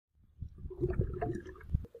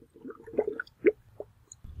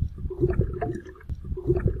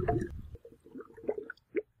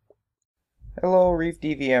Hello,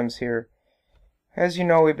 ReefDVMs here. As you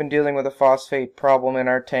know, we've been dealing with a phosphate problem in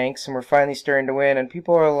our tanks, and we're finally starting to win, and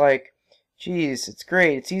people are like, geez, it's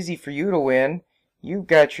great, it's easy for you to win. You've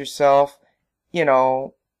got yourself,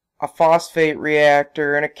 a phosphate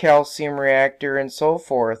reactor and a calcium reactor and so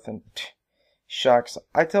forth, and shucks.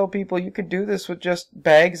 I tell people you could do this with just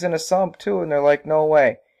bags and a sump too, and they're like, no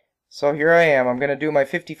way. So here I am, I'm going to do my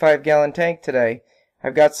 55-gallon tank today.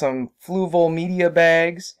 I've got some Fluval media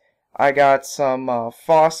bags, I got some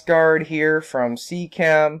PhosGuard here from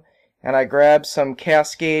Chem, and I grabbed some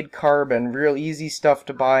Cascade Carbon, real easy stuff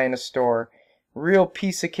to buy in a store. Real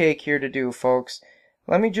piece of cake here to do, folks.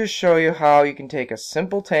 Let me just show you how you can take a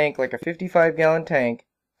simple tank, like a 55-gallon tank,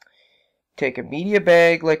 take a media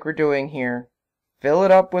bag like we're doing here, fill it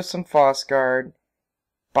up with some PhosGuard,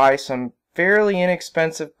 buy some fairly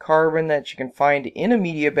inexpensive carbon that you can find in a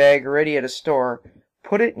media bag already at a store,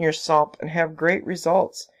 put it in your sump, and have great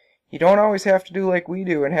results. You don't always have to do like we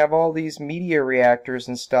do and have all these media reactors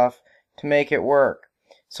and stuff to make it work.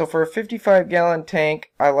 So for a 55-gallon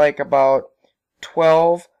tank, I like about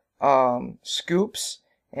 12 scoops,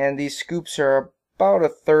 and these scoops are about a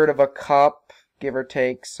third of a cup, give or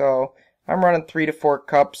take. So I'm running 3 to 4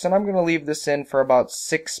 cups, and I'm going to leave this in for about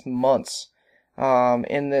 6 months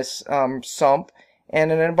in this sump. And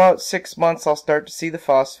in about 6 months, I'll start to see the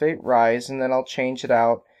phosphate rise, and then I'll change it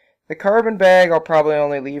out. The carbon bag I'll probably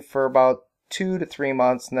only leave for about 2 to 3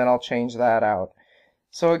 months, and then I'll change that out.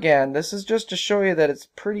 So again, this is just to show you that it's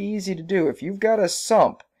pretty easy to do. If you've got a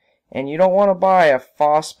sump and you don't want to buy a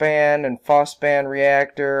Phospan and Phospan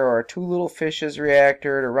reactor or a Two Little Fishes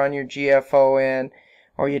reactor to run your GFO in,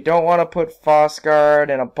 or you don't want to put PhosGuard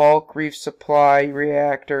in a bulk reef supply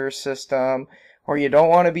reactor system, or you don't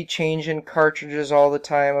want to be changing cartridges all the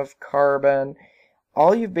time of carbon,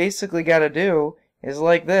 all you've basically got to do is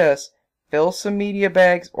like this: fill some media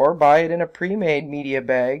bags or buy it in a pre-made media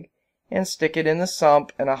bag and stick it in the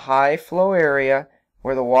sump in a high flow area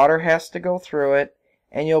where the water has to go through it,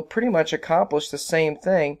 and you'll pretty much accomplish the same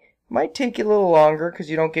thing. It might take you a little longer because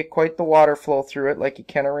you don't get quite the water flow through it like you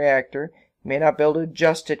can a reactor. You may not be able to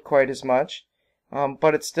adjust it quite as much,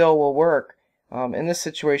 but it still will work. In this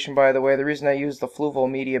situation, by the way, the reason I use the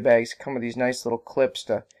Fluval media bags come with these nice little clips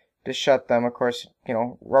to shut them. Of course,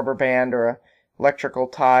 rubber band or a electrical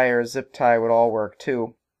tie or a zip tie would all work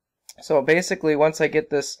too. So basically, once I get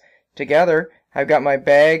this together, I've got my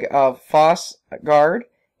bag of PhosGuard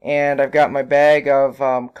and I've got my bag of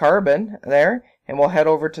carbon there, and we'll head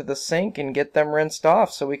over to the sink and get them rinsed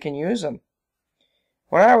off so we can use them.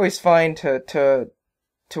 What I always find to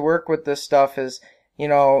work with this stuff is,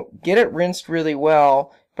 get it rinsed really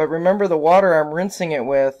well, but remember the water I'm rinsing it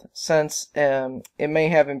with, since it may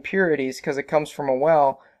have impurities because it comes from a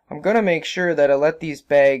well, I'm going to make sure that I let these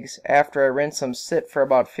bags, after I rinse them, sit for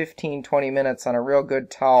about 15-20 minutes on a real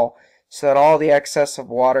good towel so that all the excess of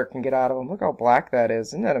water can get out of them. Look how black that is.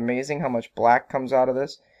 Isn't that amazing how much black comes out of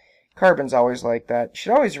this? Carbon's always like that. You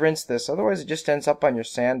should always rinse this, otherwise it just ends up on your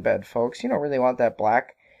sand bed, folks. You don't really want that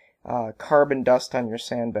black carbon dust on your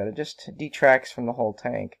sand bed. It just detracts from the whole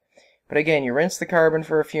tank. But again, you rinse the carbon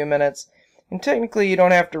for a few minutes. And technically you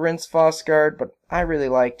don't have to rinse PhosGuard, but I really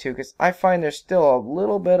like to because I find there's still a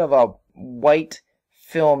little bit of a white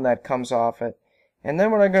film that comes off it. And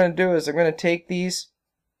then what I'm going to do is I'm going to take these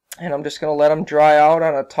and I'm just going to let them dry out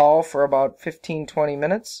on a towel for about 15-20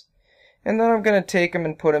 minutes. And then I'm going to take them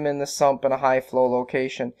and put them in the sump in a high flow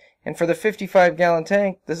location. And for the 55-gallon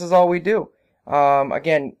tank, this is all we do.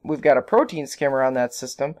 Again, we've got a protein skimmer on that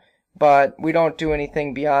system, but we don't do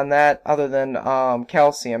anything beyond that other than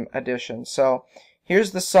calcium addition. So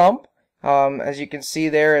here's the sump. As you can see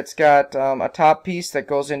there, it's got a top piece that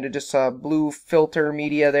goes into just a blue filter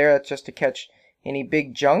media there. That's just to catch any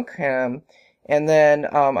big junk. And then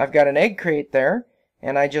I've got an egg crate there,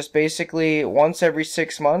 and I just basically once every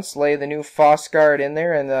 6 months lay the new PhosGuard in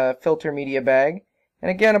there in the filter media bag. And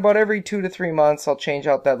again, about every 2 to 3 months, I'll change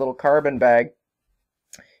out that little carbon bag.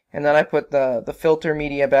 And then I put the filter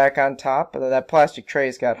media back on top. That plastic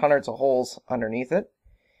tray's got hundreds of holes underneath it.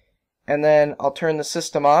 And then I'll turn the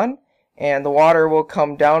system on, and the water will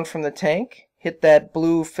come down from the tank, hit that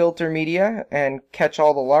blue filter media, and catch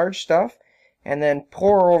all the large stuff, and then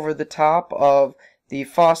pour over the top of the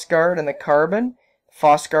PhosGuard and the carbon.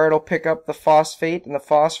 PhosGuard will pick up the phosphate and the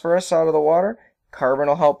phosphorus out of the water. Carbon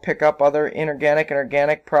will help pick up other inorganic and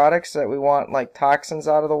organic products that we want, like toxins,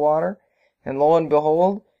 out of the water. And lo and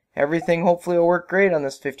behold, everything hopefully will work great on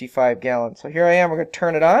this 55-gallon. So here I am. We're going to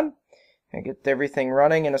turn it on and get everything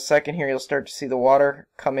running. In a second here, you'll start to see the water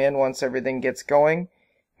come in once everything gets going.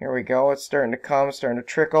 Here we go. It's starting to come, starting to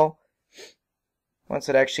trickle. once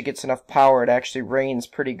it actually gets enough power, it actually rains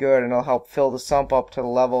pretty good, and it'll help fill the sump up to the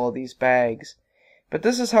level of these bags. But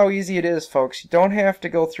this is how easy it is, folks. You don't have to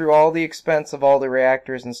go through all the expense of all the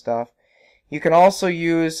reactors and stuff. You can also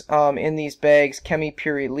use, in these bags,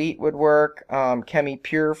 ChemiPure Elite would work,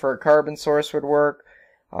 ChemiPure for a carbon source would work.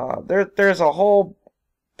 There's a whole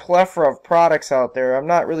plethora of products out there. I'm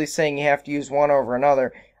not really saying you have to use one over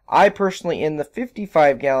another. I personally, in the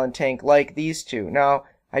 55-gallon tank, like these two. Now,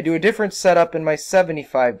 I do a different setup in my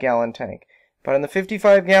 75-gallon tank. But in the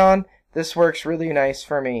 55-gallon, this works really nice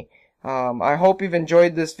for me. I hope you've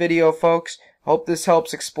enjoyed this video, folks. Hope this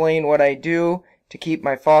helps explain what I do to keep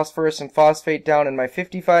my phosphorus and phosphate down in my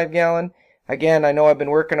 55-gallon. Again, I know I've been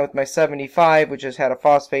working with my 75, which has had a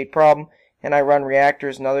phosphate problem, and I run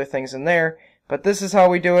reactors and other things in there. But this is how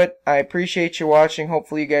we do it. I appreciate you watching.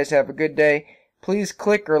 Hopefully you guys have a good day. Please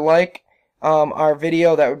click or like our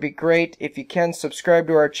video. That would be great. If you can, subscribe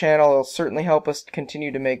to our channel. It'll certainly help us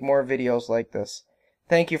continue to make more videos like this.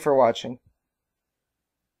 Thank you for watching.